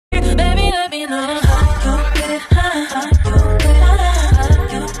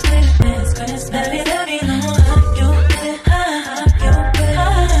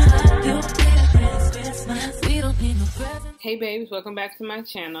guys, welcome back to my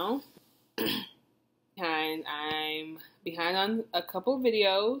channel. I'm behind on a couple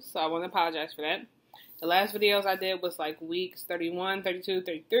videos, so I want to apologize for that. The last videos I did was like weeks 31, 32,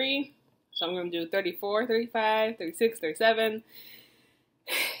 33. So I'm going to do 34, 35, 36, 37.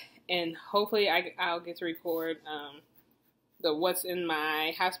 And hopefully I'll get to record the what's in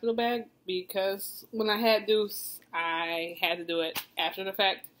my hospital bag, because when I had Deuce, I had to do it after the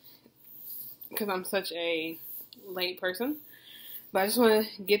fact because I'm such a late person. But I just want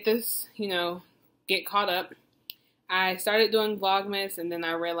to get this, get caught up. I started doing Vlogmas, and then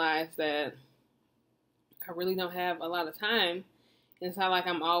I realized that I really don't have a lot of time. And it's not like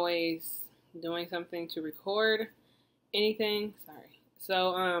I'm always doing something to record anything. Sorry.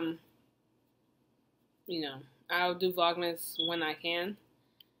 So, I'll do Vlogmas when I can.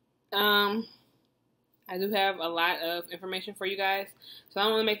 I do have a lot of information for you guys, so I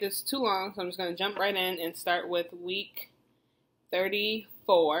don't want to make this too long, so I'm just going to jump right in and start with week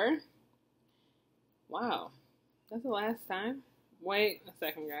 34. Wow, that's the last time? Wait a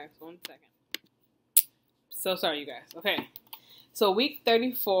second, guys. 1 second. So sorry, you guys. Okay, so week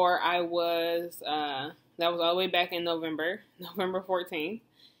 34, that was all the way back in November 14th,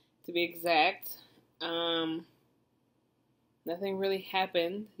 to be exact. Nothing really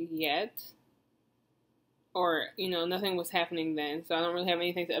happened yet. Or, nothing was happening then. So I don't really have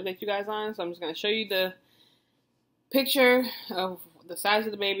anything to update you guys on. So I'm just going to show you the picture of the size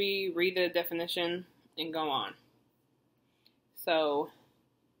of the baby, read the definition, and go on. So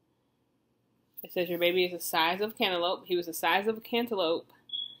it says your baby is the size of cantaloupe. He was the size of a cantaloupe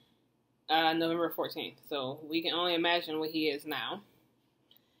November 14th. So we can only imagine what he is now.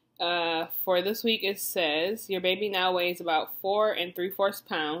 For this week, it says your baby now weighs about 4 3/4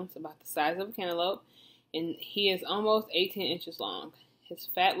 pounds, about the size of a cantaloupe. And he is almost 18 inches long. His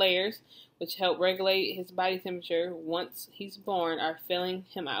fat layers, which help regulate his body temperature once he's born, are filling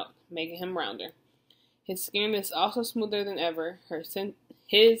him out, making him rounder. His skin is also smoother than ever.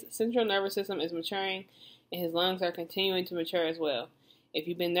 His central nervous system is maturing, and his lungs are continuing to mature as well. If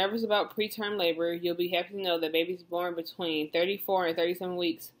you've been nervous about preterm labor, you'll be happy to know that babies born between 34 and 37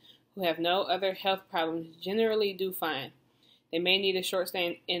 weeks who have no other health problems generally do fine. They may need a short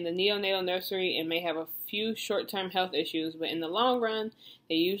stay in the neonatal nursery and may have a few short-term health issues, but in the long run,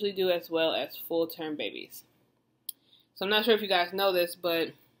 they usually do as well as full-term babies. So I'm not sure if you guys know this,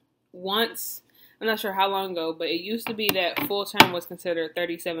 but once, I'm not sure how long ago, but it used to be that full-term was considered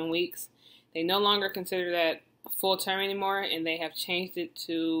 37 weeks. They no longer consider that full-term anymore, and they have changed it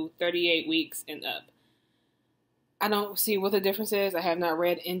to 38 weeks and up. I don't see what the difference is. I have not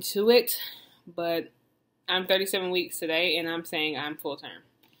read into it, but I'm 37 weeks today, and I'm saying I'm full-term.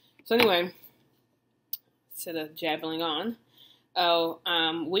 So anyway, instead of jabbling on,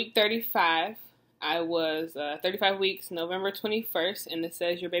 week 35, I was 35 weeks, November 21st, and it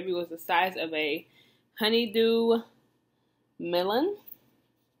says your baby was the size of a honeydew melon.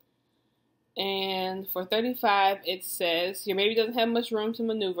 And for 35, it says your baby doesn't have much room to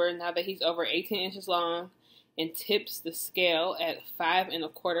maneuver now that he's over 18 inches long and tips the scale at 5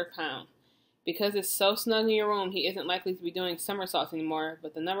 1/4 pounds. Because it's so snug in your room, he isn't likely to be doing somersaults anymore,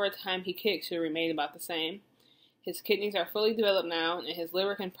 but the number of times he kicks should remain about the same. His kidneys are fully developed now, and his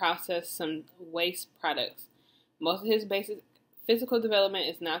liver can process some waste products. Most of his basic physical development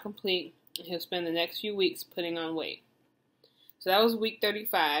is now complete, and he'll spend the next few weeks putting on weight. So that was week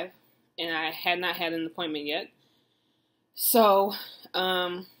 35, and I had not had an appointment yet. So,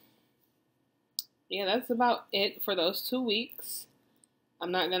 yeah, that's about it for those 2 weeks.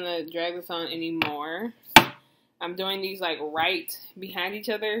 I'm not going to drag this on anymore. I'm doing these like right behind each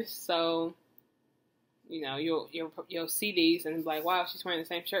other, so you'll see these and be like, wow, she's wearing the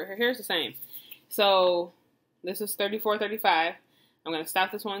same shirt. Her hair's the same. So this is 34, 35. I'm going to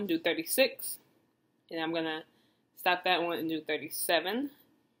stop this one, do 36, and I'm going to stop that one and do 37,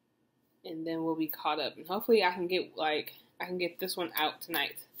 and then we'll be caught up. And hopefully I can get this one out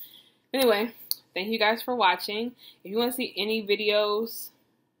tonight. Anyway, thank you guys for watching. If you want to see any videos,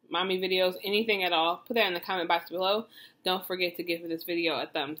 mommy videos, anything at all, put that in the comment box below. Don't forget to give this video a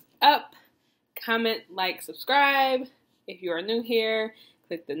thumbs up. Comment, like, subscribe. If you are new here,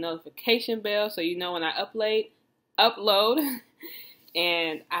 click the notification bell so you know when I upload.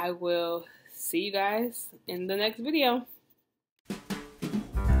 And I will see you guys in the next video.